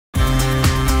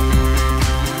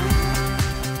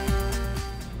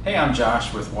I'm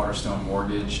Josh with Waterstone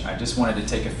Mortgage. I just wanted to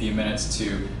take a few minutes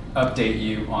to update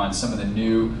you on some of the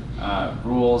new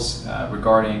rules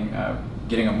regarding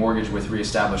getting a mortgage with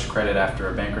reestablished credit after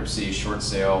a bankruptcy, short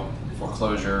sale,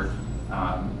 foreclosure.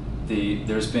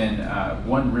 There's been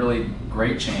one really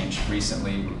great change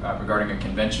recently regarding a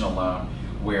conventional loan,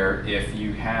 where if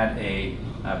you had a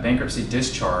bankruptcy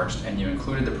discharged and you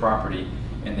included the property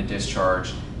in the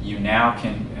discharge, you now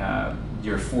can,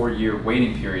 your 4-year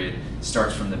waiting period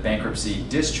starts from the bankruptcy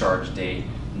discharge date,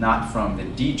 not from the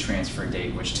deed transfer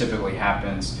date, which typically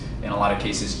happens in a lot of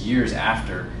cases years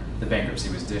after the bankruptcy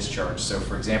was discharged. So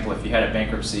for example, if you had a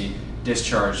bankruptcy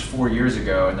discharged 4 years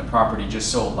ago and the property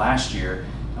just sold last year,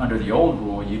 under the old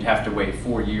rule, you'd have to wait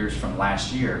 4 years from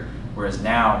last year. Whereas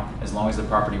now, as long as the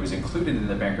property was included in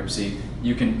the bankruptcy,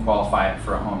 you can qualify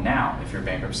for a home now if your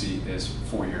bankruptcy is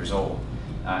 4 years old.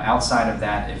 Outside of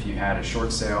that, if you had a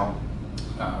short sale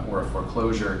or a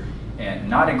foreclosure and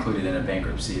not included in a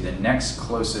bankruptcy, the next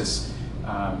closest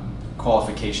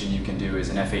qualification you can do is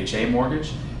an FHA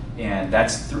mortgage, and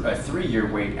that's a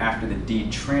 3-year wait after the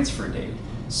deed transfer date.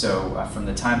 So from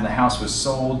the time the house was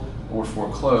sold or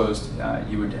foreclosed,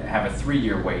 you would have a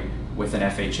 3-year wait with an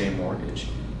FHA mortgage.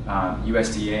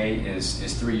 USDA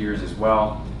is 3 years as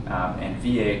well, and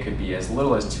VA could be as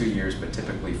little as 2 years, but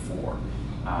typically 4.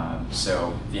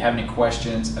 So if you have any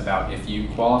questions about if you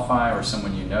qualify or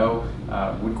someone you know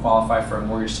would qualify for a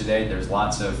mortgage today, there's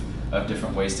lots of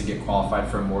different ways to get qualified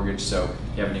for a mortgage. So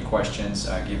if you have any questions,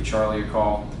 give Charlie a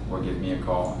call or give me a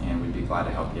call, and we'd be glad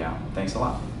to help you out. Thanks a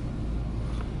lot.